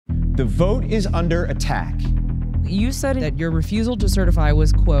The vote is under attack. You said that your refusal to certify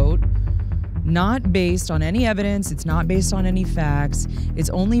was, quote, not based on any evidence, it's not based on any facts, it's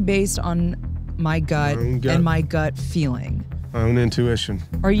only based on my gut and my gut feeling. My own intuition.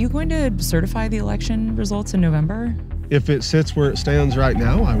 Are you going to certify the election results in November? If it sits where it stands right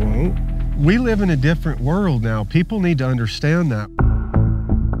now, I won't. We live in a different world now. People need to understand that.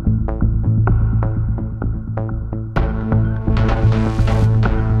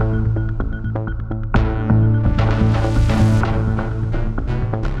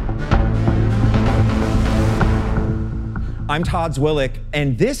 I'm Todd Zwillich,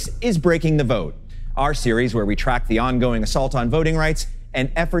 and this is Breaking the Vote, our series where we track the ongoing assault on voting rights and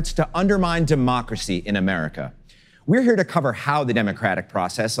efforts to undermine democracy in America. We're here to cover how the democratic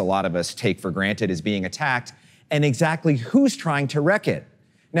process a lot of us take for granted is being attacked and exactly who's trying to wreck it.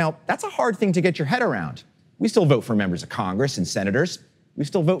 Now, that's a hard thing to get your head around. We still vote for members of Congress and senators. We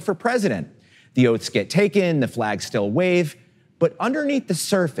still vote for president. The oaths get taken, the flags still wave, but underneath the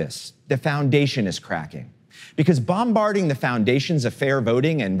surface, the foundation is cracking. Because bombarding the foundations of fair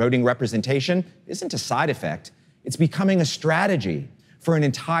voting and voting representation isn't a side effect. It's becoming a strategy for an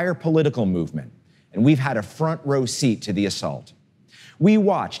entire political movement. And we've had a front row seat to the assault. We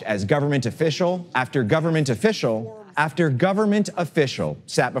watched as government official after government official after government official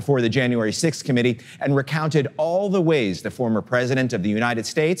sat before the January 6th committee and recounted all the ways the former president of the United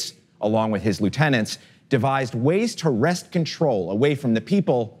States, along with his lieutenants, devised ways to wrest control away from the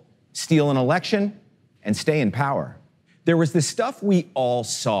people, steal an election, and stay in power. There was the stuff we all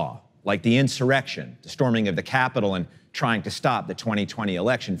saw, like the insurrection, the storming of the Capitol, and trying to stop the 2020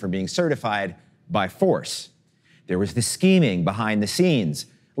 election from being certified by force. There was the scheming behind the scenes,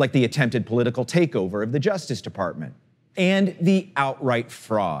 like the attempted political takeover of the Justice Department, and the outright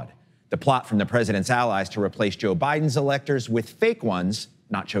fraud, the plot from the president's allies to replace Joe Biden's electors with fake ones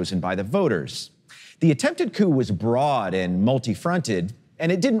not chosen by the voters. The attempted coup was broad and multi-fronted,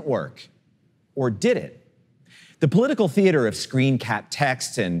 and it didn't work. Or did it? The political theater of screen-capped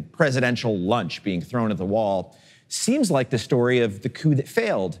texts and presidential lunch being thrown at the wall seems like the story of the coup that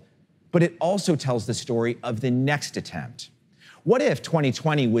failed, but it also tells the story of the next attempt. What if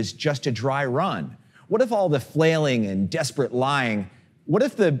 2020 was just a dry run? What if all the flailing and desperate lying, what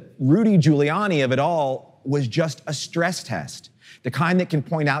if the Rudy Giuliani of it all was just a stress test? The kind that can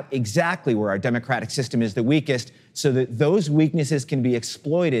point out exactly where our democratic system is the weakest so that those weaknesses can be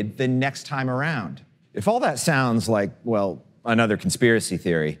exploited the next time around. If all that sounds like, well, another conspiracy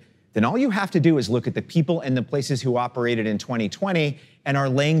theory, then all you have to do is look at the people and the places who operated in 2020 and are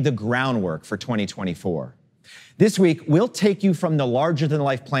laying the groundwork for 2024. This week, we'll take you from the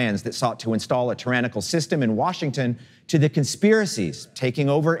larger-than-life plans that sought to install a tyrannical system in Washington to the conspiracies taking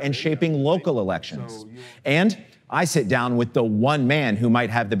over and shaping local elections. And I sit down with the one man who might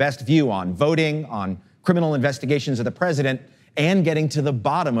have the best view on voting, on criminal investigations of the president, and getting to the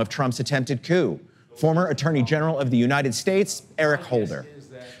bottom of Trump's attempted coup, former Attorney General of the United States, Eric Holder.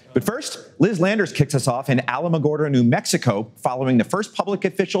 But first, Liz Landers kicks us off in Alamogordo, New Mexico, following the first public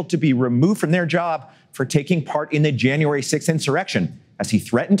official to be removed from their job for taking part in the January 6th insurrection, as he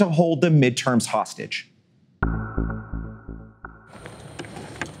threatened to hold the midterms hostage.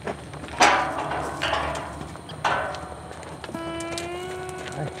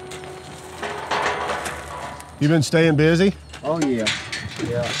 You been staying busy? Oh, yeah.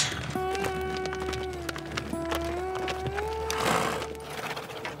 Yeah.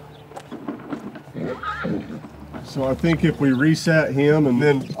 So I think if we reset him, and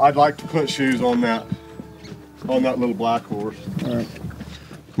then I'd like to put shoes on that little black horse. All right.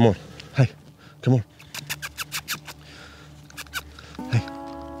 Come on. Hey, come on. Hey.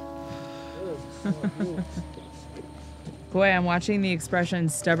 Boy, I'm watching the expression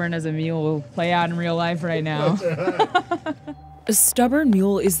stubborn as a mule play out in real life right now. A stubborn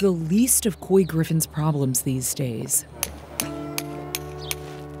mule is the least of Coy Griffin's problems these days.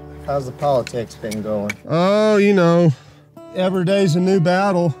 How's the politics been going? Oh, you know, every day's a new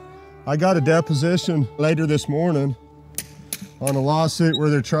battle. I got a deposition later this morning on a lawsuit where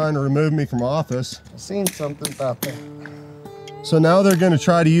they're trying to remove me from office. I seen something about that. So now they're going to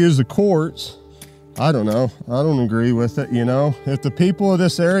try to use the courts. I don't know. I don't agree with it, you know. If the people of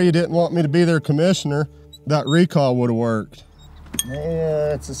this area didn't want me to be their commissioner, that recall would have worked.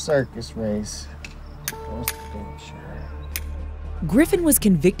 Yeah, it's a circus race. Griffin was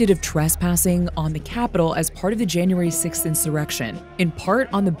convicted of trespassing on the Capitol as part of the January 6th insurrection, in part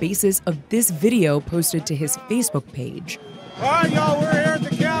on the basis of this video posted to his Facebook page. All right, y'all, we're here at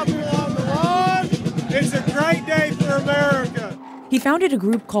the Capitol on the lawn. It's a great day for America. He founded a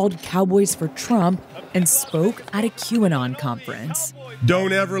group called Cowboys for Trump and spoke at a QAnon conference.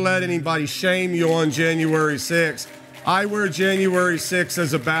 Don't ever let anybody shame you on January 6th. I wear January 6th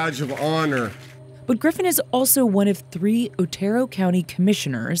as a badge of honor. But Griffin is also one of 3 Otero County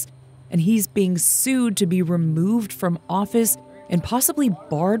commissioners, and he's being sued to be removed from office and possibly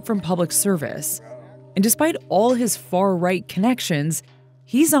barred from public service. And despite all his far-right connections,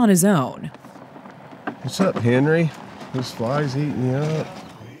 he's on his own. What's up, Henry? This fly's eating you up.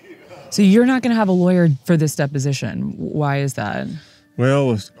 So you're not going to have a lawyer for this deposition. Why is that?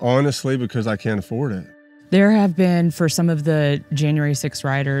 Well, honestly, because I can't afford it. There have been, for some of the January 6th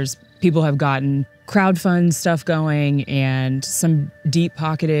rioters, people have gotten crowdfund stuff going, and some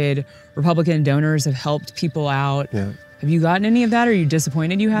deep-pocketed Republican donors have helped people out. Yeah. Have you gotten any of that? Or are you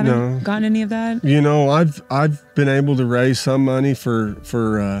disappointed you haven't gotten any of that? You know, I've been able to raise some money for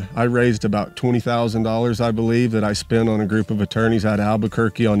I raised about $20,000, I believe, that I spent on a group of attorneys out of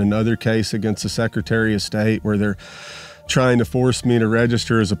Albuquerque on another case against the Secretary of State where they're trying to force me to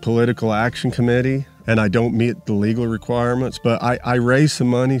register as a political action committee, and I don't meet the legal requirements, but I raised some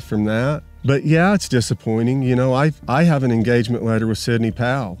money from that. But yeah, it's disappointing. You know, I have an engagement letter with Sidney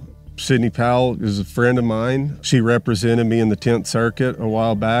Powell. Sidney Powell is a friend of mine. She represented me in the 10th Circuit a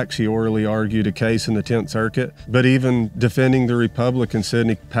while back. She orally argued a case in the 10th Circuit. But even defending the Republican,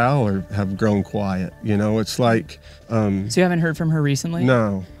 Sidney Powell have grown quiet. You know, it's like... So you haven't heard from her recently?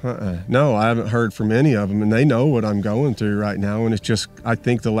 No. No, I haven't heard from any of them. And they know what I'm going through right now. And it's just, I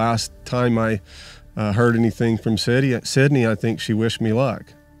think the last time I heard anything from Sidney, I think she wished me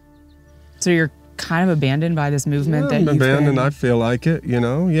luck. So you're kind of abandoned by this movement that I'm you've abandoned. been... I feel like it, you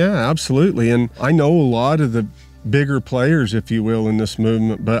know. Yeah, absolutely. And I know a lot of the bigger players, if you will, in this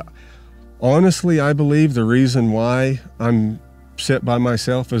movement. But honestly, I believe the reason why I'm sit by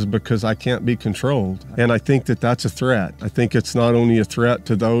myself is because I can't be controlled. And I think that that's a threat. I think it's not only a threat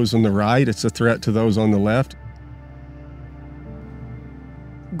to those on the right, it's a threat to those on the left.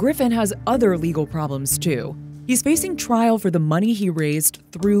 Griffin has other legal problems too. He's facing trial for the money he raised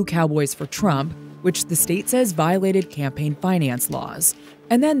through Cowboys for Trump, which the state says violated campaign finance laws.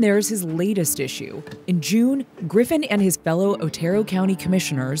 And then there's his latest issue. In June, Griffin and his fellow Otero County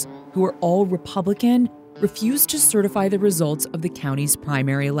commissioners, who are all Republican, refused to certify the results of the county's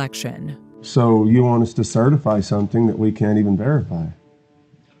primary election. So you want us to certify something that we can't even verify?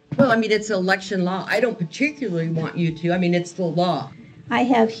 Well, I mean, it's election law. I don't particularly want you to. I mean, it's the law. I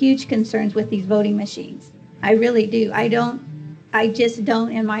have huge concerns with these voting machines. I really do. I just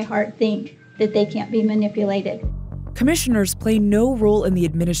don't in my heart think that they can't be manipulated. Commissioners play no role in the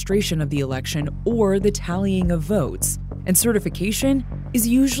administration of the election or the tallying of votes, and certification is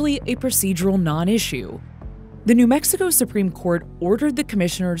usually a procedural non-issue. The New Mexico Supreme Court ordered the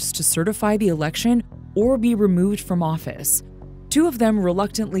commissioners to certify the election or be removed from office. 2 of them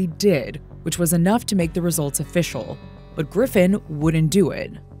reluctantly did, which was enough to make the results official, but Griffin wouldn't do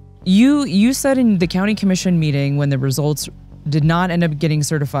it. You said in the county commission meeting when the results did not end up getting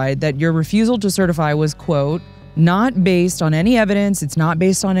certified that your refusal to certify was, quote, not based on any evidence, it's not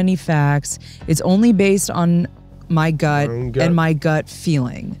based on any facts, it's only based on my gut and my gut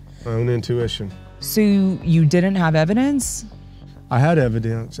feeling. My own intuition. So you didn't have evidence? I had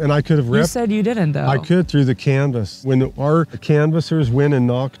evidence, and I could have... You said you didn't, though. I could through the canvas. When our canvassers went and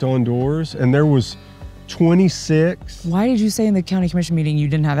knocked on doors, and there was 26... Why did you say in the county commission meeting you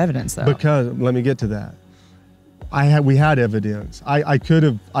didn't have evidence, though? Because, let me get to that. We had evidence. I could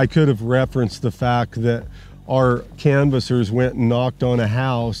have referenced the fact that our canvassers went and knocked on a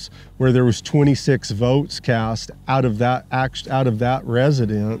house where there was 26 votes cast out of that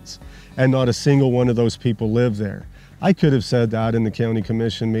residence, and not a single one of those people lived there. I could have said that in the county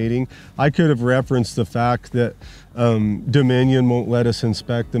commission meeting. I could have referenced the fact that Dominion won't let us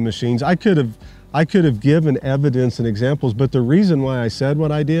inspect the machines. I could have given evidence and examples, but the reason why I said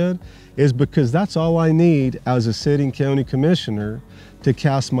what I did is because that's all I need as a sitting county commissioner to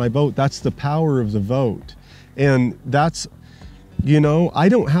cast my vote. That's the power of the vote. And that's, you know, I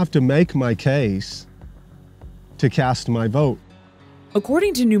don't have to make my case to cast my vote.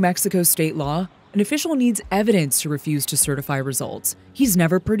 According to New Mexico state law, an official needs evidence to refuse to certify results. He's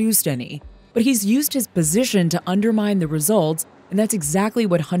never produced any, but he's used his position to undermine the results, and that's exactly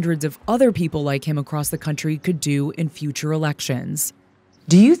what hundreds of other people like him across the country could do in future elections.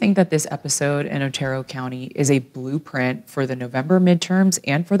 Do you think that this episode in Otero County is a blueprint for the November midterms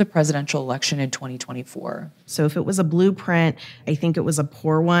and for the presidential election in 2024? So if it was a blueprint, I think it was a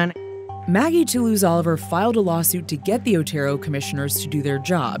poor one. Maggie Toulouse-Oliver filed a lawsuit to get the Otero commissioners to do their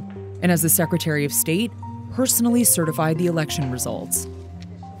job, and as the Secretary of State, personally certified the election results.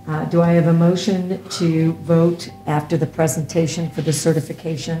 Do I have a motion to vote after the presentation for the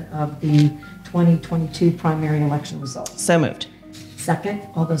certification of the 2022 primary election results? So moved. Second,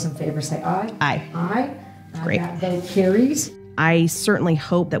 all those in favor say aye. Aye. Aye. Great. That vote carries. I certainly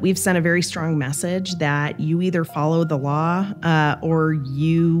hope that we've sent a very strong message that you either follow the law or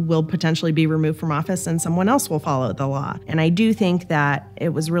you will potentially be removed from office and someone else will follow the law. And I do think that it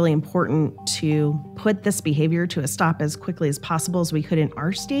was really important to put this behavior to a stop as quickly as possible as we could in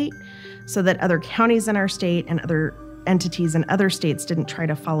our state so that other counties in our state and other entities in other states didn't try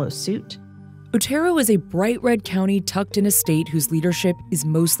to follow suit. Otero is a bright red county tucked in a state whose leadership is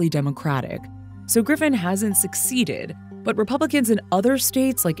mostly Democratic. So Griffin hasn't succeeded, but Republicans in other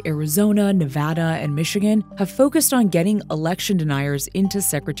states like Arizona, Nevada, and Michigan have focused on getting election deniers into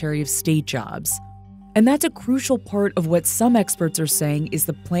Secretary of State jobs. And that's a crucial part of what some experts are saying is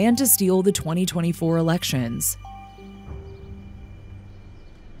the plan to steal the 2024 elections.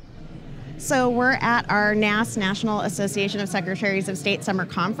 So we're at our NAS, National Association of Secretaries of State Summer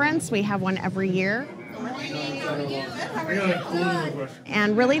Conference. We have one every year.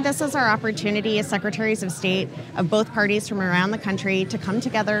 And really, this is our opportunity as Secretaries of State of both parties from around the country to come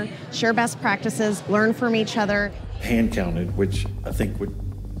together, share best practices, learn from each other. Hand counted, which I think would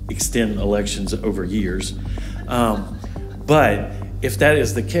extend elections over years. But if that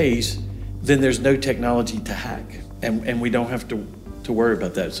is the case, then there's no technology to hack, and we don't have to worry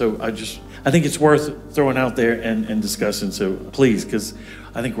about that. So I think it's worth throwing out there and discussing. So please, because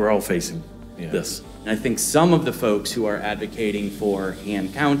I think we're all facing this. I think some of the folks who are advocating for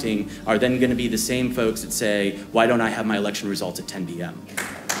hand counting are then going to be the same folks that say, why don't I have my election results at 10 p.m.?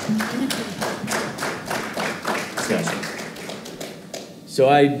 So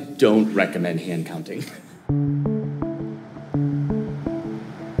I don't recommend hand counting.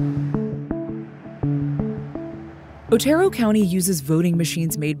 Otero County uses voting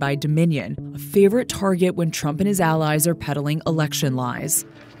machines made by Dominion, a favorite target when Trump and his allies are peddling election lies.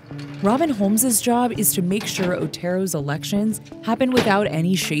 Robin Holmes's job is to make sure Otero's elections happen without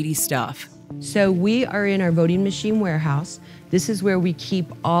any shady stuff. So we are in our voting machine warehouse. This is where we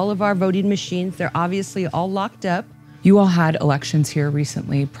keep all of our voting machines. They're obviously all locked up. You all had elections here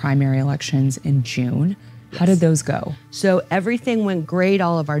recently, primary elections in June. How did those go? So everything went great.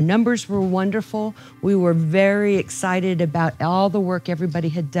 All of our numbers were wonderful. We were very excited about all the work everybody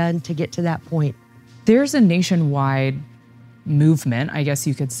had done to get to that point. There's a nationwide movement, I guess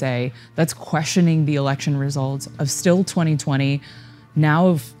you could say, that's questioning the election results of still 2020, now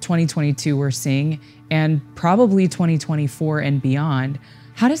of 2022 we're seeing, and probably 2024 and beyond.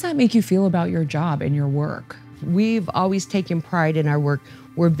 How does that make you feel about your job and your work? We've always taken pride in our work.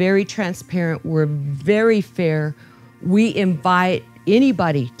 We're very transparent. We're very fair. We invite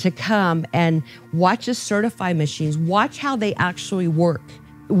anybody to come and watch us certify machines, watch how they actually work.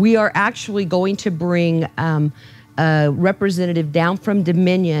 We are actually going to bring a representative down from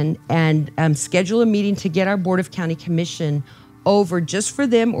Dominion and schedule a meeting to get our Board of County Commission over just for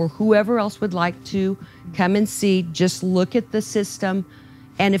them or whoever else would like to come and see, just look at the system.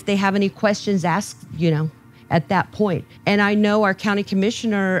 And if they have any questions, ask, at that point. And I know our County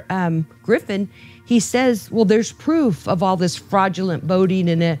Commissioner, Griffin, he says, well, there's proof of all this fraudulent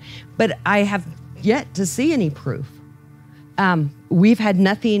voting but I have yet to see any proof. We've had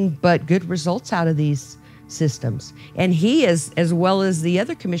nothing but good results out of these systems. And he is, as well as the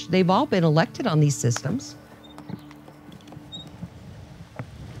other commission, they've all been elected on these systems.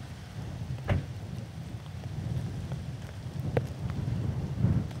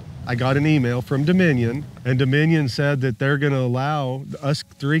 I got an email from Dominion, and Dominion said that they're going to allow us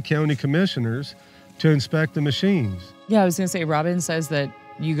 3 county commissioners to inspect the machines. Yeah, I was going to say, Robin says that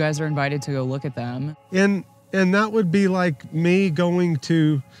you guys are invited to go look at them. And that would be like me going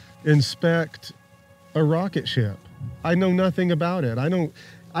to inspect a rocket ship. I know nothing about it. I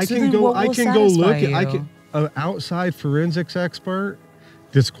can go look at an outside forensics expert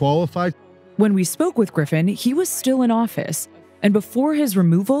that's qualified. When we spoke with Griffin, he was still in office. And before his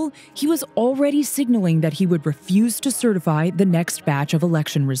removal, he was already signaling that he would refuse to certify the next batch of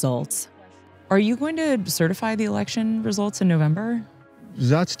election results. Are you going to certify the election results in November?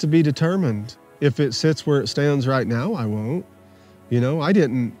 That's to be determined. If it sits where it stands right now, I won't.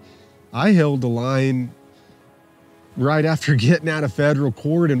 I held the line right after getting out of federal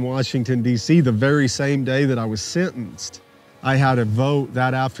court in Washington, D.C., the very same day that I was sentenced. I had a vote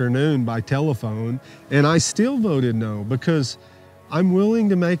that afternoon by telephone, and I still voted no because I'm willing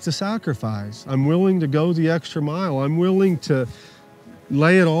to make the sacrifice. I'm willing to go the extra mile. I'm willing to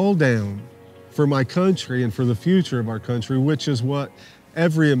lay it all down for my country and for the future of our country, which is what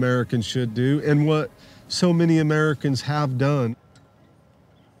every American should do and what so many Americans have done.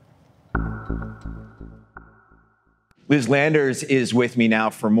 Liz Landers is with me now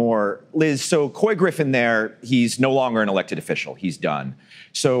for more. Liz, so Couy Griffin there, he's no longer an elected official. He's done.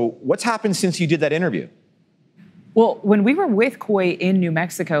 So what's happened since you did that interview? Well, when we were with Couy in New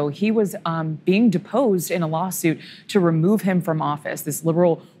Mexico, he was being deposed in a lawsuit to remove him from office. This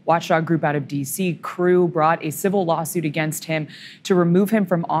liberal watchdog group out of D.C., Crew, brought a civil lawsuit against him to remove him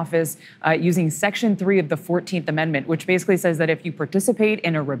from office using Section 3 of the 14th Amendment, which basically says that if you participate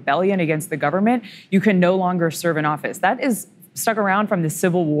in a rebellion against the government, you can no longer serve in office. That is stuck around from the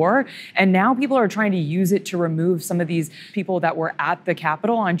Civil War, and now people are trying to use it to remove some of these people that were at the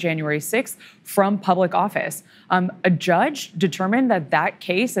Capitol on January 6th from public office. A judge determined that that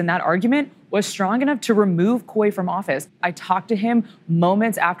case and that argument was strong enough to remove Couy from office. I talked to him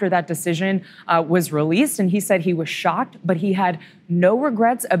moments after that decision was released, and he said he was shocked, but he had no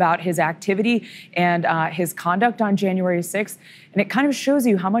regrets about his activity and his conduct on January 6th. And it kind of shows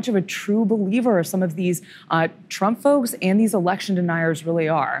you how much of a true believer some of these Trump folks and these election deniers really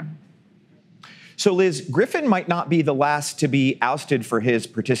are. So, Liz, Griffin might not be the last to be ousted for his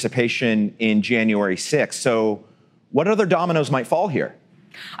participation in January 6th. So what other dominoes might fall here?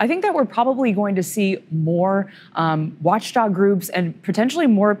 I think that we're probably going to see more watchdog groups and potentially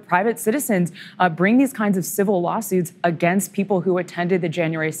more private citizens bring these kinds of civil lawsuits against people who attended the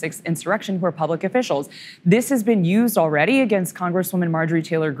January 6th insurrection who are public officials. This has been used already against Congresswoman Marjorie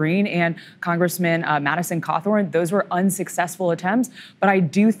Taylor Greene and Congressman Madison Cawthorn. Those were unsuccessful attempts, but I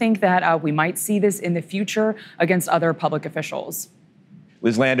do think that we might see this in the future against other public officials.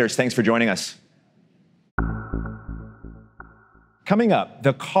 Liz Landers, thanks for joining us. Coming up,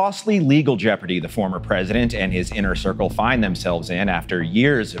 the costly legal jeopardy the former president and his inner circle find themselves in after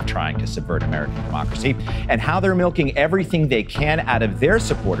years of trying to subvert American democracy, and how they're milking everything they can out of their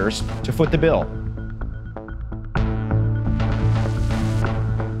supporters to foot the bill.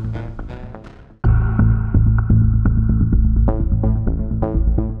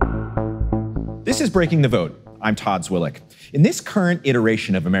 This is Breaking the Vote. I'm Todd Zwillich. In this current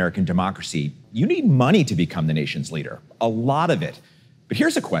iteration of American democracy, you need money to become the nation's leader, a lot of it. But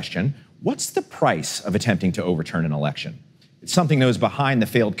here's a question. What's the price of attempting to overturn an election? It's something those behind the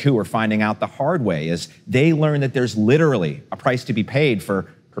failed coup are finding out the hard way as they learn that there's literally a price to be paid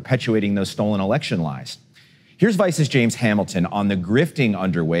for perpetuating those stolen election lies. Here's Vice's James Hamilton on the grifting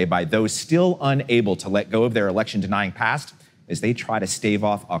underway by those still unable to let go of their election-denying past as they try to stave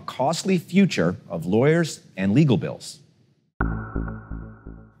off a costly future of lawyers and legal bills.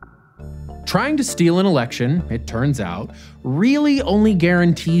 Trying to steal an election, it turns out, really only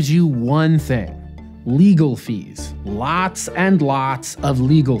guarantees you one thing: legal fees. Lots and lots of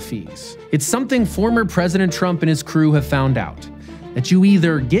legal fees. It's something former President Trump and his crew have found out, that you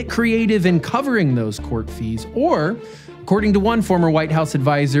either get creative in covering those court fees, or, according to one former White House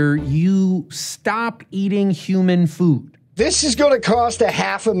advisor, you stop eating human food. This is going to cost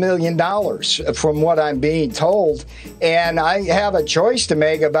 $500,000 from what I'm being told. And I have a choice to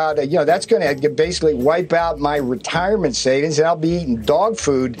make about, that's going to basically wipe out my retirement savings, and I'll be eating dog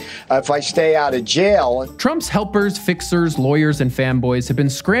food if I stay out of jail. Trump's helpers, fixers, lawyers, and fanboys have been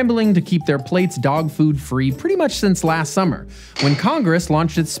scrambling to keep their plates dog food free pretty much since last summer, when Congress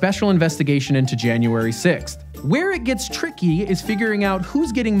launched its special investigation into January 6th. Where it gets tricky is figuring out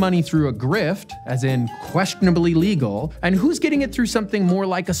who's getting money through a grift, as in questionably legal, and who's getting it through something more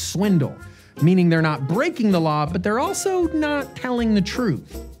like a swindle, meaning they're not breaking the law, but they're also not telling the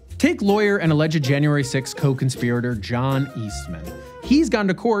truth. Take lawyer and alleged January 6 co-conspirator John Eastman. He's gone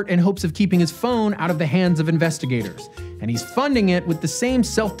to court in hopes of keeping his phone out of the hands of investigators, and he's funding it with the same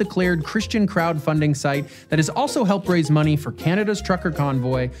self-declared Christian crowdfunding site that has also helped raise money for Canada's trucker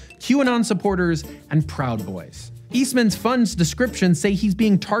convoy, QAnon supporters, and Proud Boys. Eastman's funds descriptions say he's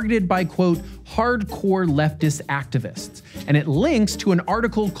being targeted by, quote, hardcore leftist activists, and it links to an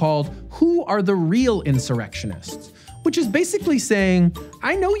article called "Who Are the Real Insurrectionists?", which is basically saying,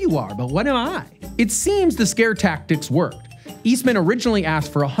 I know you are, but what am I? It seems the scare tactics worked. Eastman originally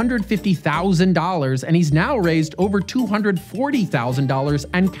asked for $150,000, and he's now raised over $240,000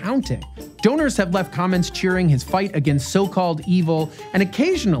 and counting. Donors have left comments cheering his fight against so-called evil and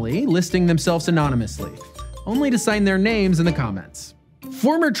occasionally listing themselves anonymously, only to sign their names in the comments.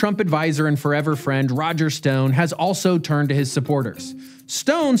 Former Trump advisor and forever friend Roger Stone has also turned to his supporters.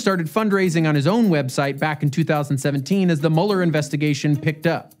 Stone started fundraising on his own website back in 2017 as the Mueller investigation picked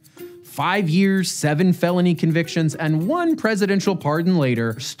up. 5 years, 7 felony convictions, and 1 presidential pardon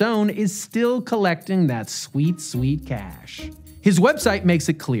later, Stone is still collecting that sweet, sweet cash. His website makes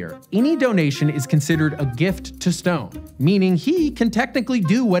it clear any donation is considered a gift to Stone, meaning he can technically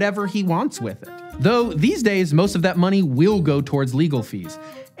do whatever he wants with it. Though these days, most of that money will go towards legal fees.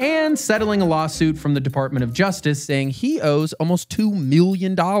 and settling a lawsuit from the Department of Justice saying he owes almost $2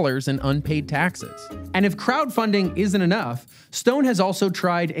 million in unpaid taxes. And if crowdfunding isn't enough, Stone has also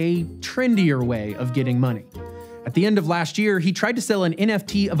tried a trendier way of getting money. At the end of last year, he tried to sell an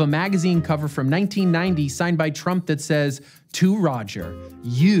NFT of a magazine cover from 1990 signed by Trump that says, "To Roger,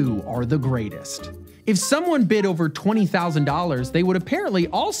 you are the greatest." If someone bid over $20,000, they would apparently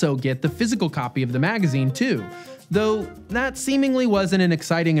also get the physical copy of the magazine too, though that seemingly wasn't an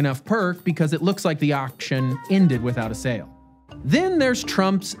exciting enough perk because it looks like the auction ended without a sale. Then there's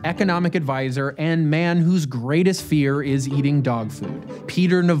Trump's economic advisor and man whose greatest fear is eating dog food,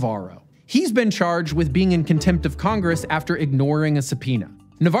 Peter Navarro. He's been charged with being in contempt of Congress after ignoring a subpoena.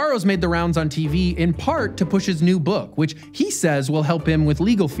 Navarro's made the rounds on TV in part to push his new book, which he says will help him with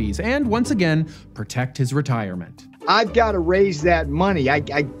legal fees and, once again, protect his retirement. I've got to raise that money. I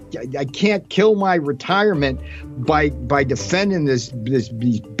can't kill my retirement by defending these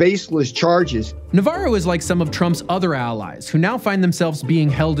baseless charges. Navarro is like some of Trump's other allies who now find themselves being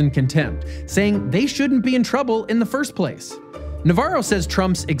held in contempt, saying they shouldn't be in trouble in the first place. Navarro says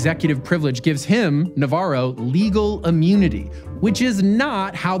Trump's executive privilege gives him, Navarro, legal immunity, which is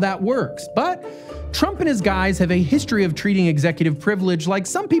not how that works. But Trump and his guys have a history of treating executive privilege like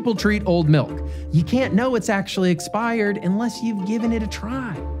some people treat old milk. You can't know it's actually expired unless you've given it a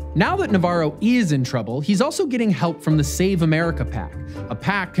try. Now that Navarro is in trouble, he's also getting help from the Save America PAC, a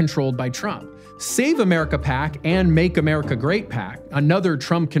PAC controlled by Trump. Save America PAC and Make America Great PAC, another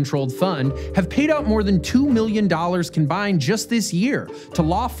Trump-controlled fund, have paid out more than $2 million combined just this year to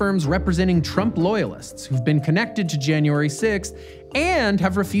law firms representing Trump loyalists who've been connected to January 6th and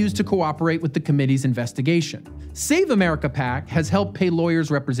have refused to cooperate with the committee's investigation. Save America PAC has helped pay lawyers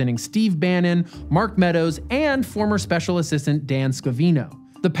representing Steve Bannon, Mark Meadows, and former Special Assistant Dan Scavino.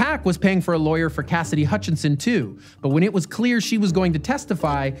 The PAC was paying for a lawyer for Cassidy Hutchinson too, but when it was clear she was going to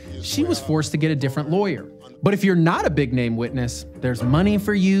testify, she was forced to get a different lawyer. But if you're not a big-name witness, there's money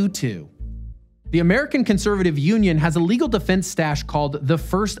for you too. The American Conservative Union has a legal defense stash called the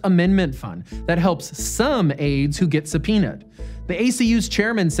First Amendment Fund that helps some aides who get subpoenaed. The ACU's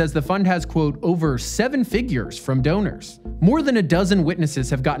chairman says the fund has, quote, over 7 figures from donors. More than a dozen witnesses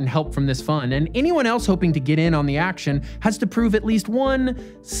have gotten help from this fund, and anyone else hoping to get in on the action has to prove at least one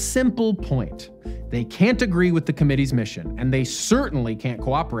simple point. They can't agree with the committee's mission, and they certainly can't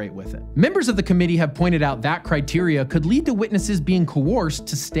cooperate with it. Members of the committee have pointed out that criteria could lead to witnesses being coerced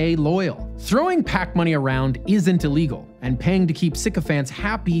to stay loyal. Throwing PAC money around isn't illegal, and paying to keep sycophants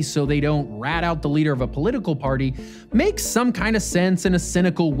happy so they don't rat out the leader of a political party makes some kind of sense in a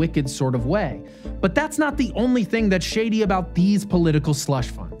cynical, wicked sort of way. But that's not the only thing that's shady about these political slush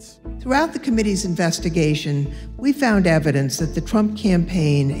funds. Throughout the committee's investigation, we found evidence that the Trump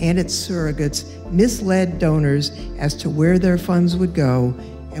campaign and its surrogates misled donors as to where their funds would go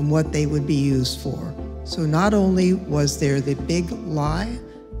and what they would be used for. So not only was there the big lie,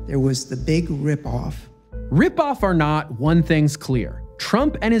 there was the big ripoff. Ripoff or not, one thing's clear.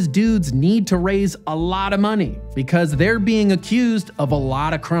 Trump and his dudes need to raise a lot of money because they're being accused of a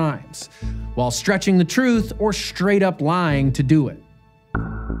lot of crimes, while stretching the truth or straight up lying to do it.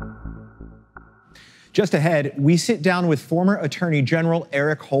 Just ahead, we sit down with former Attorney General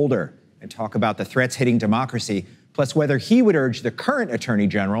Eric Holder and talk about the threats hitting democracy, plus whether he would urge the current Attorney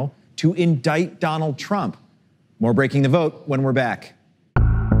General to indict Donald Trump. More Breaking the Vote when we're back.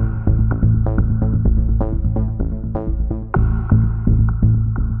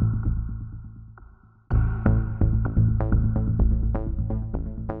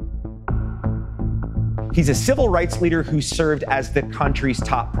 He's a civil rights leader who served as the country's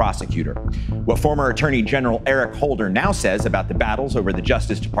top prosecutor. What former Attorney General Eric Holder now says about the battles over the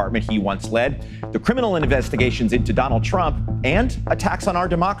Justice Department he once led, the criminal investigations into Donald Trump, and attacks on our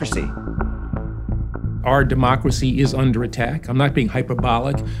democracy. Our democracy is under attack. I'm not being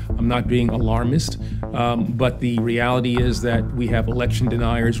hyperbolic. I'm not being alarmist. But the reality is that we have election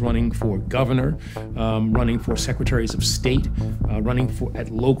deniers running for governor, running for secretaries of state, running for at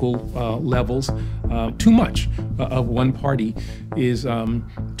local levels. Too much of one party is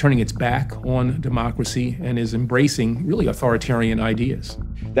turning its back on democracy and is embracing really authoritarian ideas.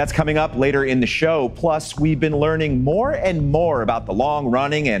 That's coming up later in the show. Plus, we've been learning more and more about the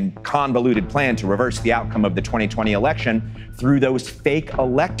long-running and convoluted plan to reverse the outcome of the 2020 election through those fake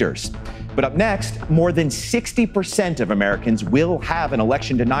electors. But up next, more than 60% of Americans will have an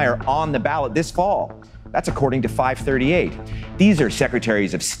election denier on the ballot this fall. That's according to 538. These are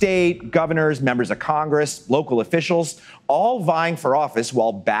secretaries of state, governors, members of Congress, local officials, all vying for office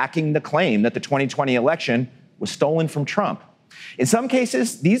while backing the claim that the 2020 election was stolen from Trump. In some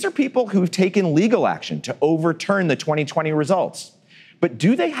cases, these are people who've taken legal action to overturn the 2020 results. But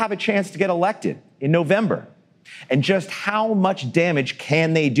do they have a chance to get elected in November? And just how much damage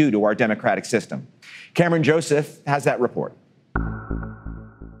can they do to our democratic system? Cameron Joseph has that report.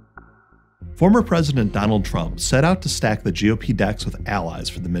 Former President Donald Trump set out to stack the GOP decks with allies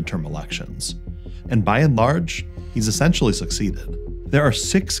for the midterm elections. And by and large, he's essentially succeeded. There are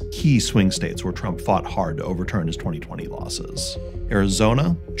 6 key swing states where Trump fought hard to overturn his 2020 losses: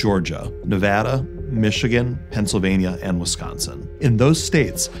 Arizona, Georgia, Nevada, Michigan, Pennsylvania, and Wisconsin. In those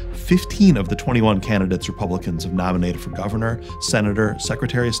states, 15 of the 21 candidates Republicans have nominated for governor, senator,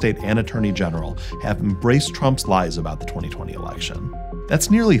 secretary of state, and attorney general have embraced Trump's lies about the 2020 election.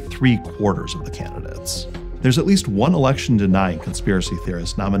 That's nearly 3/4 of the candidates. There's at least one election-denying conspiracy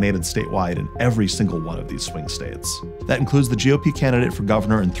theorist nominated statewide in every single one of these swing states. That includes the GOP candidate for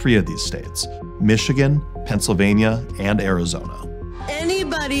governor in 3 of these states: Michigan, Pennsylvania, and Arizona.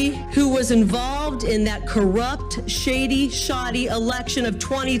 Anybody who was involved in that corrupt, shady, shoddy election of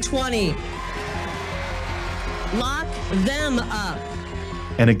 2020, lock them up.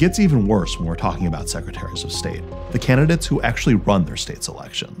 And it gets even worse when we're talking about secretaries of state, the candidates who actually run their state's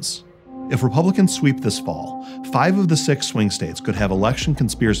elections. If Republicans sweep this fall, 5 of the 6 swing states could have election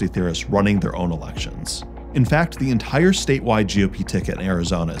conspiracy theorists running their own elections. In fact, the entire statewide GOP ticket in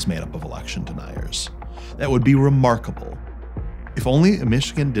Arizona is made up of election deniers. That would be remarkable. If only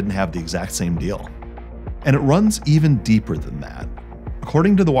Michigan didn't have the exact same deal. And it runs even deeper than that.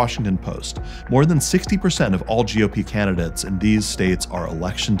 According to the Washington Post, more than 60% of all GOP candidates in these states are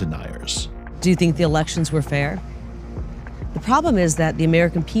election deniers. Do you think the elections were fair? The problem is that the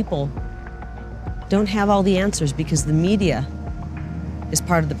American people don't have all the answers because the media is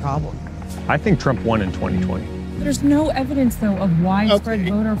part of the problem. I think Trump won in 2020. There's no evidence, though, of widespread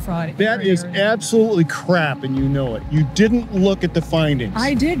voter fraud. That is absolutely crap, and you know it. You didn't look at the findings.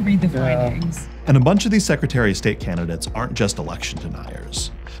 I did read the findings. And a bunch of these Secretary of State candidates aren't just election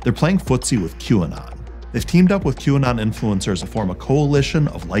deniers. They're playing footsie with QAnon. They've teamed up with QAnon influencers to form a coalition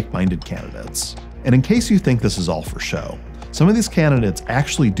of like-minded candidates. And in case you think this is all for show, some of these candidates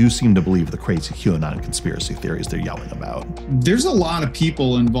actually do seem to believe the crazy QAnon conspiracy theories they're yelling about. There's a lot of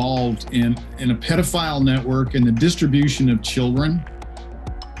people involved in a pedophile network and the distribution of children.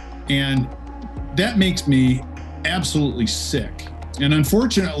 And that makes me absolutely sick. And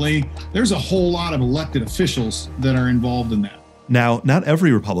unfortunately, there's a whole lot of elected officials that are involved in that. Now, not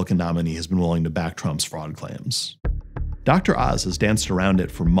every Republican nominee has been willing to back Trump's fraud claims. Dr. Oz has danced around it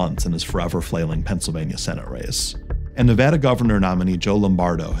for months in his forever flailing Pennsylvania Senate race. And Nevada governor nominee Joe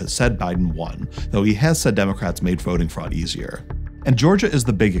Lombardo has said Biden won, though he has said Democrats made voting fraud easier. And Georgia is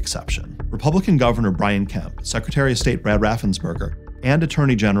the big exception. Republican Governor Brian Kemp, Secretary of State Brad Raffensperger, and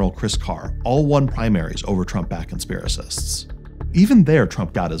Attorney General Chris Carr all won primaries over Trump-backed conspiracists. Even there,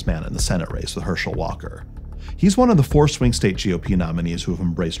 Trump got his man in the Senate race with Herschel Walker. He's one of the 4 swing state GOP nominees who have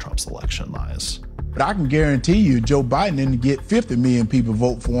embraced Trump's election lies. But I can guarantee you Joe Biden didn't get 50 million people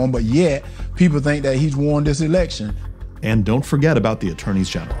vote for him, but yet people think that he's won this election. And don't forget about the attorneys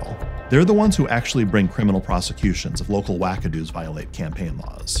general. They're the ones who actually bring criminal prosecutions if local wackadoos violate campaign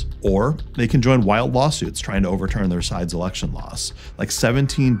laws. Or they can join wild lawsuits trying to overturn their side's election loss, like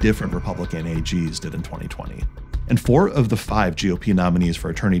 17 different Republican AGs did in 2020. And 4 of the 5 GOP nominees for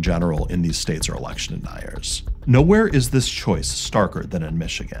attorney general in these states are election deniers. Nowhere is this choice starker than in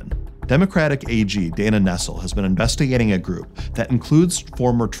Michigan. Democratic AG Dana Nessel has been investigating a group that includes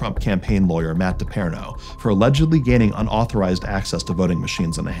former Trump campaign lawyer Matt DePerno for allegedly gaining unauthorized access to voting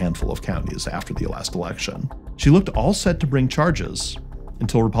machines in a handful of counties after the last election. She looked all set to bring charges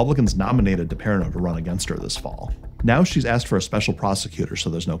until Republicans nominated DePerno to run against her this fall. Now she's asked for a special prosecutor so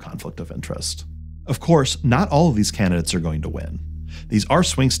there's no conflict of interest. Of course, not all of these candidates are going to win. These are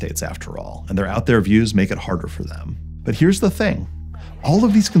swing states after all, and their out there views make it harder for them. But here's the thing. All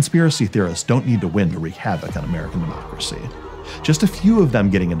of these conspiracy theorists don't need to win to wreak havoc on American democracy. Just a few of them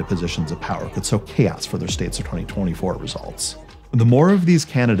getting into positions of power could sow chaos for their state's 2024 results. The more of these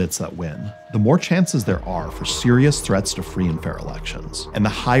candidates that win, the more chances there are for serious threats to free and fair elections, and the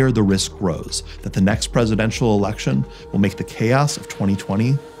higher the risk grows that the next presidential election will make the chaos of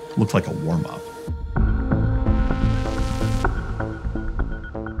 2020 look like a warm-up.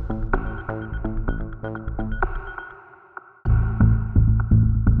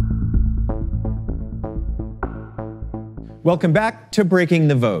 Welcome back to Breaking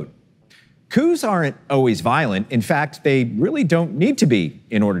the Vote. Coups aren't always violent. In fact, they really don't need to be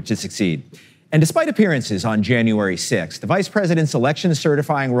in order to succeed. And despite appearances on January 6th, the vice president's election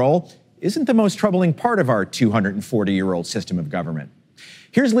certifying role isn't the most troubling part of our 240-year-old system of government.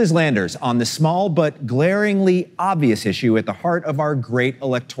 Here's Liz Landers on the small but glaringly obvious issue at the heart of our great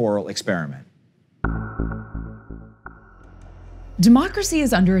electoral experiment. Democracy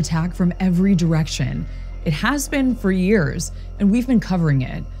is under attack from every direction. It has been for years, and we've been covering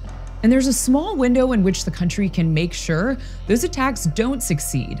it. And there's a small window in which the country can make sure those attacks don't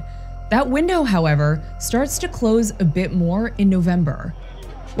succeed. That window, however, starts to close a bit more in November.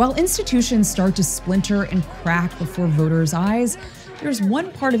 While institutions start to splinter and crack before voters' eyes, there's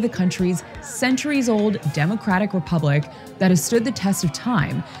one part of the country's centuries-old democratic republic that has stood the test of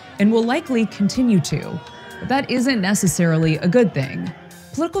time and will likely continue to. But that isn't necessarily a good thing.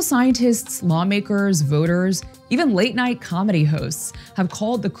 Political scientists, lawmakers, voters, even late-night comedy hosts have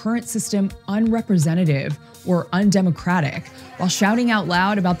called the current system unrepresentative or undemocratic, while shouting out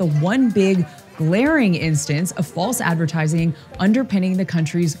loud about the one big, glaring instance of false advertising underpinning the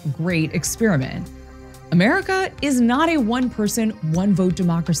country's great experiment. America is not a one-person, one-vote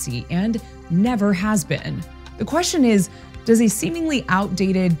democracy and never has been. The question is, does a seemingly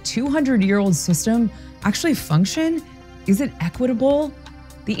outdated 200-year-old system actually function? Is it equitable?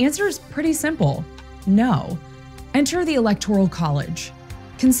 The answer is pretty simple: no. Enter the Electoral College.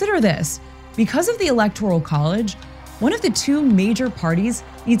 Consider this: because of the Electoral College, one of the two major parties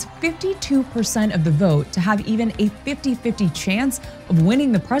needs 52% of the vote to have even a 50-50 chance of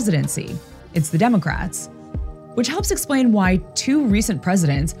winning the presidency. It's the Democrats. Which helps explain why two recent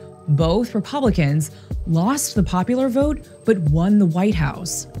presidents, both Republicans, lost the popular vote but won the White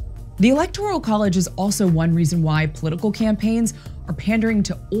House. The Electoral College is also one reason why political campaigns are pandering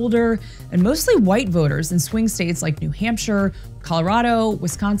to older and mostly white voters in swing states like New Hampshire, Colorado,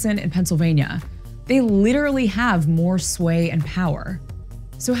 Wisconsin, and Pennsylvania. They literally have more sway and power.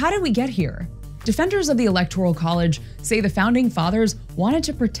 So how did we get here? Defenders of the Electoral College say the Founding Fathers wanted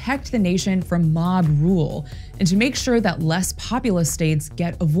to protect the nation from mob rule and to make sure that less populous states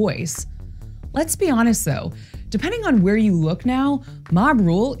get a voice. Let's be honest though, depending on where you look now, mob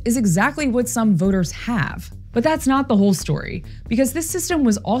rule is exactly what some voters have. But that's not the whole story, because this system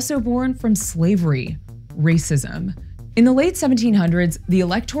was also born from slavery, racism. In the late 1700s, the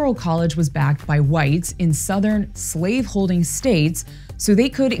Electoral College was backed by whites in southern slave-holding states so they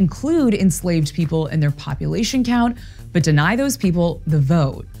could include enslaved people in their population count, but deny those people the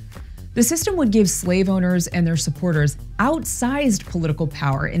vote. The system would give slave owners and their supporters outsized political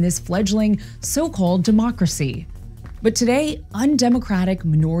power in this fledgling so-called democracy. But today, undemocratic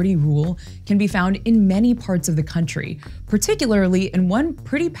minority rule can be found in many parts of the country, particularly in one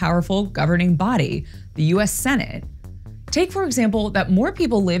pretty powerful governing body, the US Senate. Take, for example, that more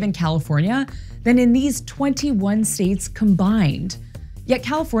people live in California than in these 21 states combined. Yet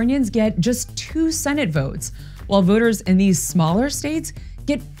Californians get just 2 Senate votes, while voters in these smaller states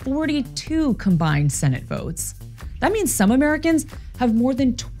get 42 combined Senate votes. That means some Americans have more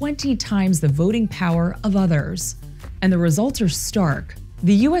than 20 times the voting power of others. And the results are stark.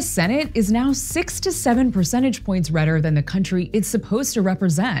 The US Senate is now 6 to 7 percentage points redder than the country it's supposed to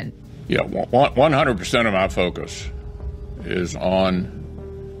represent. Yeah, 100% of my focus is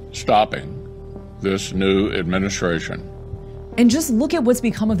on stopping this new administration. And just look at what's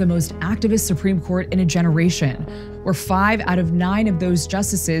become of the most activist Supreme Court in a generation, where 5 out of 9 of those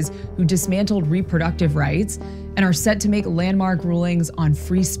justices who dismantled reproductive rights and are set to make landmark rulings on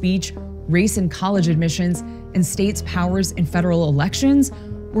free speech, race and college admissions, and states' powers in federal elections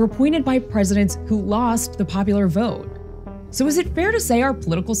were appointed by presidents who lost the popular vote. So is it fair to say our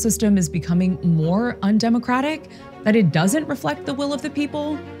political system is becoming more undemocratic? That it doesn't reflect the will of the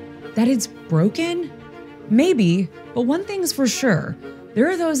people? That it's broken? Maybe, but one thing's for sure. There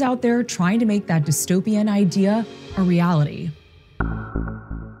are those out there trying to make that dystopian idea a reality.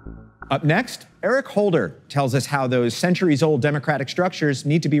 Up next, Eric Holder tells us how those centuries-old democratic structures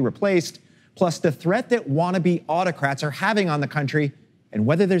need to be replaced, plus the threat that wannabe autocrats are having on the country and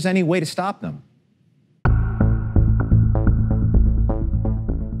whether there's any way to stop them.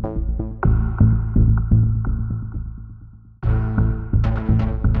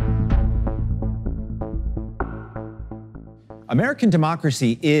 American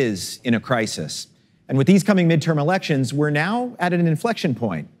democracy is in a crisis. And with these coming midterm elections, we're now at an inflection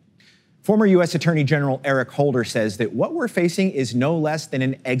point. Former U.S. Attorney General Eric Holder says that what we're facing is no less than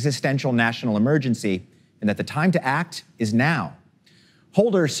an existential national emergency and that the time to act is now.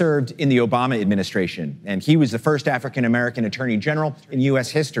 Holder served in the Obama administration, and he was the first African-American attorney general in U.S.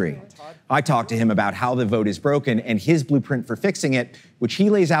 history. I talked to him about how the vote is broken and his blueprint for fixing it, which he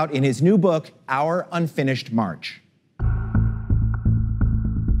lays out in his new book, Our Unfinished March.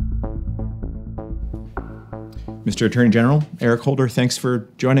 Mr. Attorney General, Eric Holder, thanks for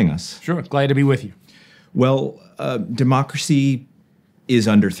joining us. Sure, glad to be with you. Well, democracy is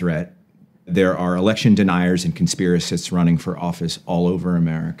under threat. There are election deniers and conspiracists running for office all over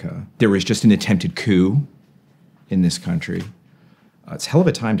America. There was just an attempted coup in this country. It's a hell of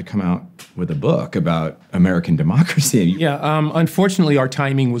a time to come out with a book about American democracy. Yeah, unfortunately, our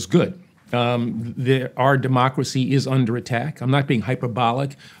timing was good. Our democracy is under attack. I'm not being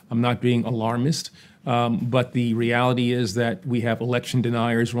hyperbolic. I'm not being alarmist. But the reality is that we have election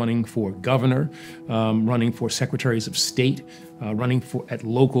deniers running for governor, running for secretaries of state, running for at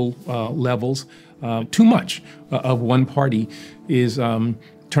local levels. Too much of one party is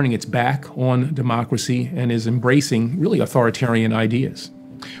turning its back on democracy and is embracing really authoritarian ideas.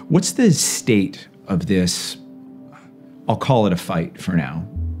 What's the state of this, I'll call it a fight for now,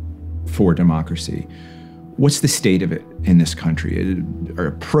 for democracy? What's the state of it in this country?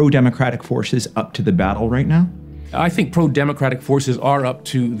 Are pro-democratic forces up to the battle right now? I think pro-democratic forces are up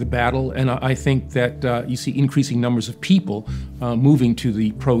to the battle, and I think that you see increasing numbers of people moving to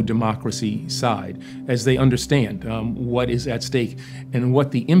the pro-democracy side as they understand what is at stake and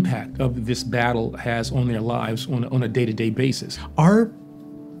what the impact of this battle has on their lives on a day-to-day basis. Are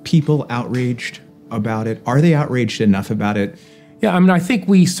people outraged about it? Are they outraged enough about it? Yeah, I mean, I think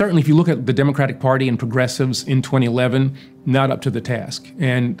we certainly, if you look at the Democratic Party and progressives in 2011, not up to the task.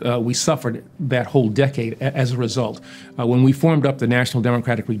 And we suffered that whole decade as a result. When we formed up the National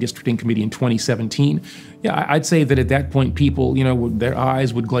Democratic Redistricting Committee in 2017, yeah, I'd say that at that point, people, their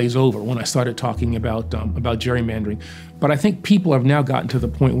eyes would glaze over when I started talking about gerrymandering. But I think people have now gotten to the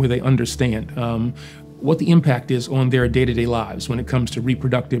point where they understand what the impact is on their day-to-day lives when it comes to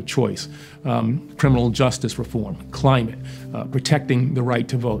reproductive choice, criminal justice reform, climate, protecting the right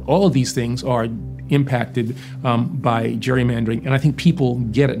to vote. All of these things are impacted by gerrymandering, and I think people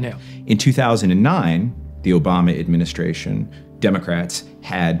get it now. In 2009, the Obama administration, Democrats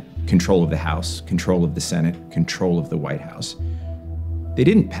had control of the House, control of the Senate, control of the White House. They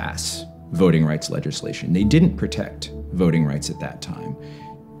didn't pass voting rights legislation. They didn't protect voting rights at that time.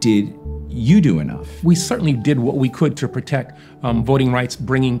 Did you do enough? We certainly did what we could to protect voting rights,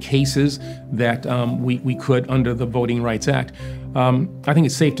 bringing cases that we could under the Voting Rights Act. I think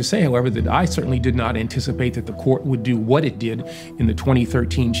it's safe to say, however, that I certainly did not anticipate that the court would do what it did in the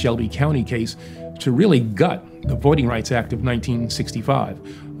 2013 Shelby County case to really gut the Voting Rights Act of 1965.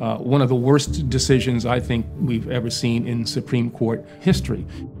 One of the worst decisions I think we've ever seen in Supreme Court history.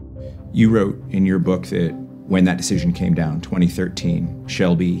 You wrote in your book that when that decision came down, 2013,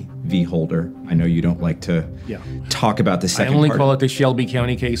 Shelby v. Holder. I know you don't like to talk about the second part. I only call it the Shelby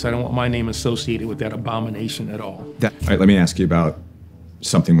County case. I don't want my name associated with that abomination at all. All right, let me ask you about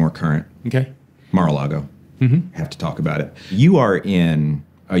something more current. Okay. Mar-a-Lago. Have to talk about it. You are in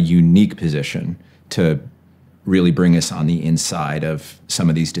a unique position to really bring us on the inside of some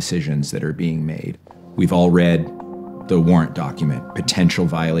of these decisions that are being made. We've all read the warrant document, potential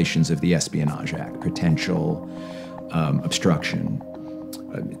violations of the Espionage Act, potential obstruction.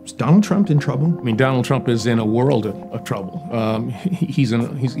 Is Donald Trump in trouble? I mean, Donald Trump is in a world of trouble.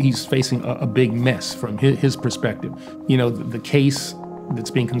 He's facing a big mess from his perspective. The case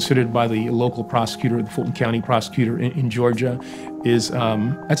that's being considered by the local prosecutor, the Fulton County prosecutor in Georgia,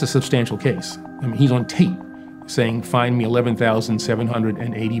 that's a substantial case. I mean, he's on tape saying, find me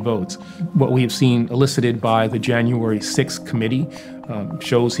 11,780 votes. What we have seen elicited by the January 6th committee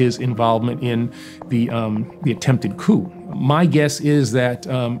shows his involvement in the attempted coup. My guess is that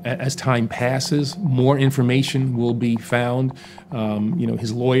as time passes, more information will be found.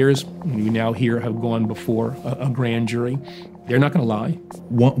 His lawyers, we now hear, have gone before a grand jury. They're not going to lie.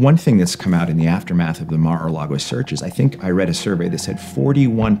 One thing that's come out in the aftermath of the Mar-a-Lago searches, I think I read a survey that said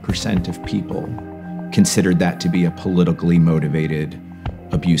 41% of people considered that to be a politically motivated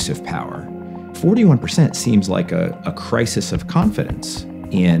abuse of power. 41% seems like a crisis of confidence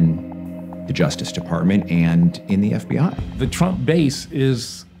in the Justice Department and in the FBI. The Trump base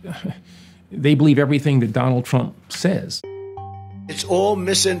they believe everything that Donald Trump says. It's all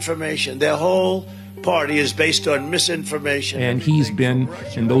misinformation. Their whole party is based on misinformation. And he's been,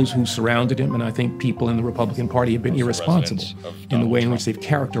 and those who surrounded him, and I think people in the Republican Party have been irresponsible in the way in which they've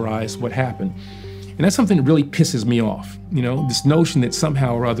characterized what happened. And that's something that really pisses me off. This notion that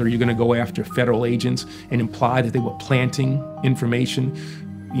somehow or other you're going to go after federal agents and imply that they were planting information,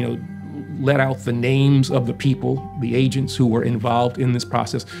 let out the names of the people, the agents who were involved in this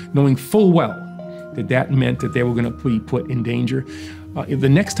process, knowing full well that meant that they were going to be put in danger. The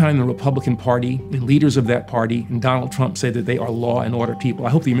next time the Republican Party and leaders of that party and Donald Trump say that they are law and order people, I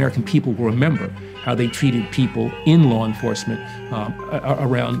hope the American people will remember how they treated people in law enforcement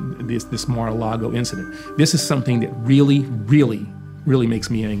around this Mar-a-Lago incident. This is something that really, really, really makes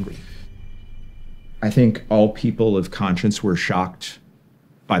me angry. I think all people of conscience were shocked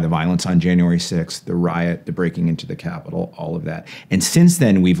by the violence on January 6th, the riot, the breaking into the Capitol, all of that. And since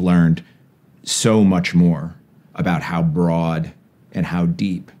then, we've learned so much more about how broad and how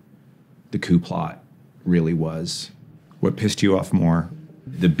deep the coup plot really was. What pissed you off more?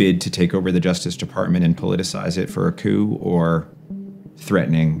 The bid to take over the Justice Department and politicize it for a coup, or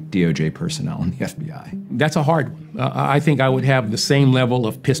threatening DOJ personnel and the FBI? That's a hard one. I think I would have the same level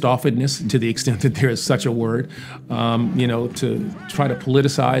of pissed offedness, to the extent that there is such a word, to try to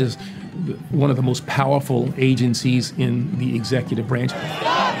politicize one of the most powerful agencies in the executive branch.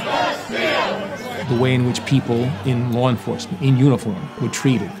 The way in which people in law enforcement, in uniform, were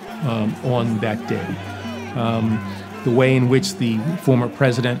treated on that day. The way in which the former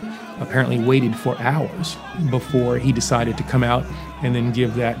president apparently waited for hours before he decided to come out and then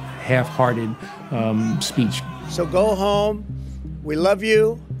give that half-hearted speech. So go home. We love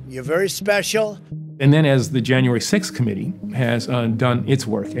you. You're very special. And then as the January 6th committee has done its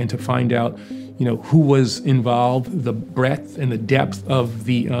work, and to find out, who was involved, the breadth and the depth of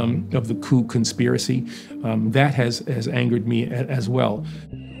the coup conspiracy, that has angered me as well.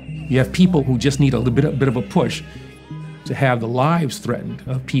 You have people who just need a bit of a push to have the lives threatened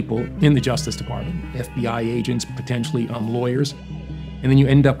of people in the Justice Department, FBI agents, potentially lawyers. And then you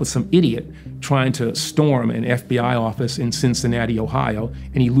end up with some idiot trying to storm an FBI office in Cincinnati, Ohio,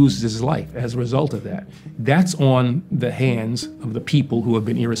 and he loses his life as a result of that. That's on the hands of the people who have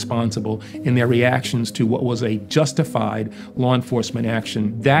been irresponsible in their reactions to what was a justified law enforcement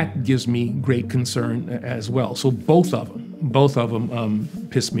action. That gives me great concern as well. So both of them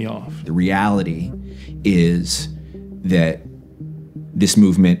pissed me off. The reality is that this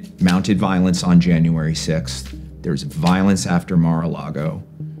movement mounted violence on January 6th. There's violence after Mar-a-Lago.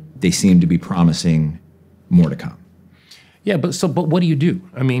 They seem to be promising more to come. Yeah, but what do you do?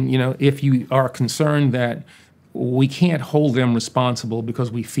 I mean, if you are concerned that we can't hold them responsible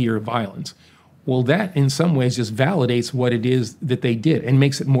because we fear violence, well, that in some ways just validates what it is that they did and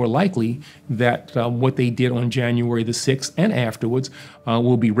makes it more likely that what they did on January the 6th and afterwards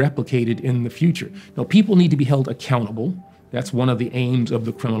will be replicated in the future. Now, people need to be held accountable. That's one of the aims of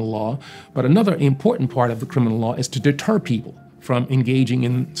the criminal law. But another important part of the criminal law is to deter people from engaging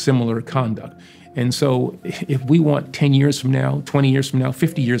in similar conduct. And so if we want 10 years from now, 20 years from now,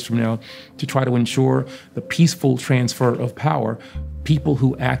 50 years from now, to try to ensure the peaceful transfer of power, people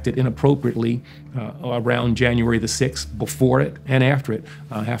who acted inappropriately around January the 6th, before it and after it,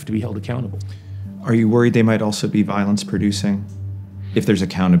 have to be held accountable. Are you worried they might also be violence producing, if there's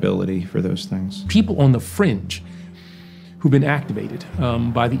accountability for those things? People on the fringe who've been activated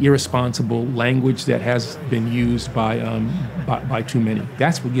by the irresponsible language that has been used by too many.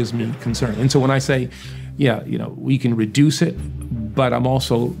 That's what gives me concern. And so when I say, we can reduce it, but I'm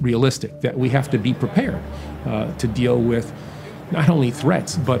also realistic that we have to be prepared to deal with not only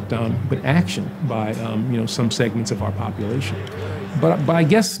threats, but action by some segments of our population. But I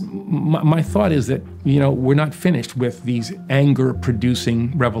guess my thought is that we're not finished with these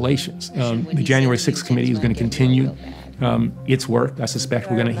anger-producing revelations. The January 6th committee is going to continue its work. I suspect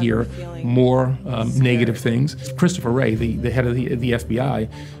we're going to hear more negative things. Christopher Wray, the head of the FBI,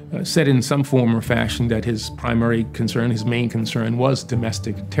 said in some form or fashion that his primary concern, his main concern, was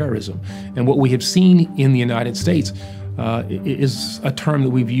domestic terrorism. And what we have seen in the United States is a term that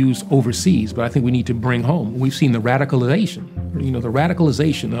we've used overseas, but I think we need to bring home. We've seen the radicalization,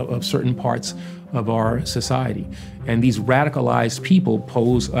 of certain parts of our society. And these radicalized people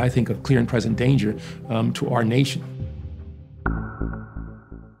pose, I think, a clear and present danger to our nation.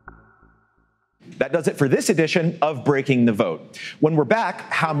 That does it for this edition of Breaking the Vote. When we're back,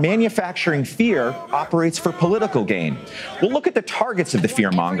 how manufacturing fear operates for political gain. We'll look at the targets of the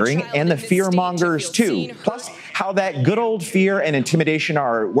fear-mongering and the fear-mongers, too. Plus, how that good old fear and intimidation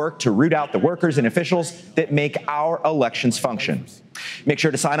are at work to root out the workers and officials that make our elections function. Make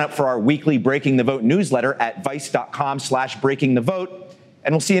sure to sign up for our weekly Breaking the Vote newsletter at vice.com/breakingthevote,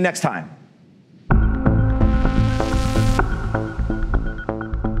 and we'll see you next time.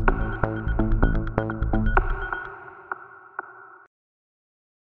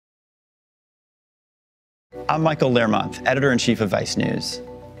 I'm Michael Learmonth, editor-in-chief of Vice News.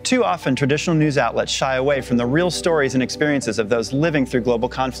 Too often, traditional news outlets shy away from the real stories and experiences of those living through global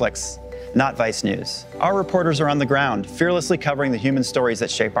conflicts. Not Vice News. Our reporters are on the ground, fearlessly covering the human stories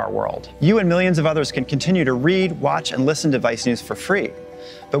that shape our world. You and millions of others can continue to read, watch, and listen to Vice News for free.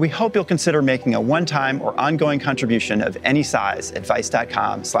 But we hope you'll consider making a one-time or ongoing contribution of any size at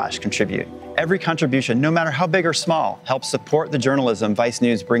vice.com/contribute. Every contribution, no matter how big or small, helps support the journalism Vice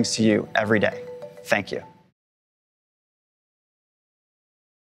News brings to you every day. Thank you.